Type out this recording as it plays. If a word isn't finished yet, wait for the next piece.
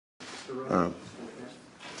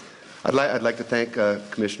I'd like to thank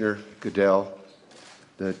Commissioner Goodell,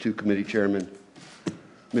 the two committee chairmen,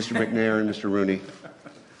 Mr. McNair and Mr. Rooney.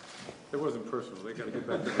 It wasn't personal. They got to get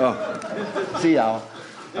back to See y'all.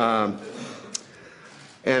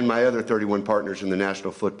 And my other 31 partners in the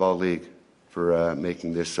National Football League for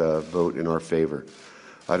making this vote in our favor.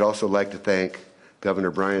 I'd also like to thank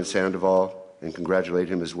Governor Brian Sandoval and congratulate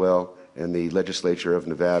him as well, and the legislature of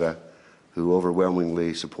Nevada, who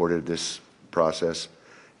overwhelmingly supported this process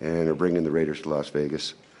and are bringing the Raiders to Las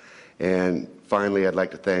Vegas. And finally, I'd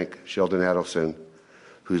like to thank Sheldon Adelson,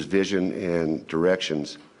 whose vision and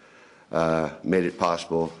directions made it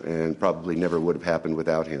possible and probably never would have happened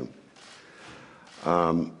without him.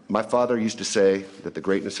 My father used to say that the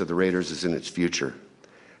greatness of the Raiders is in its future,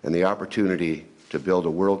 and the opportunity to build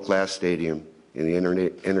a world-class stadium in the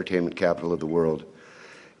entertainment capital of the world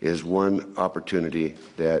is one opportunity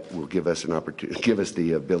that will give us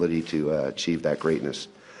the ability to achieve that greatness.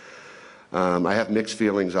 I have mixed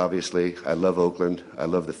feelings, obviously. I love Oakland. I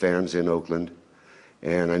love the fans in Oakland.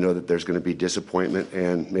 And I know that there's going to be disappointment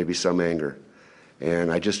and maybe some anger.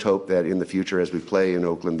 And I just hope that in the future, as we play in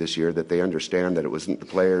Oakland this year, that they understand that it wasn't the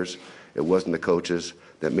players, it wasn't the coaches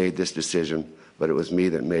that made this decision, but it was me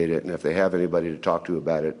that made it. And if they have anybody to talk to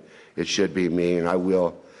about it, it should be me. And I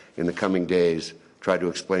will, in the coming days, try to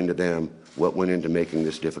explain to them what went into making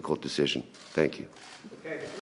this difficult decision. Thank you.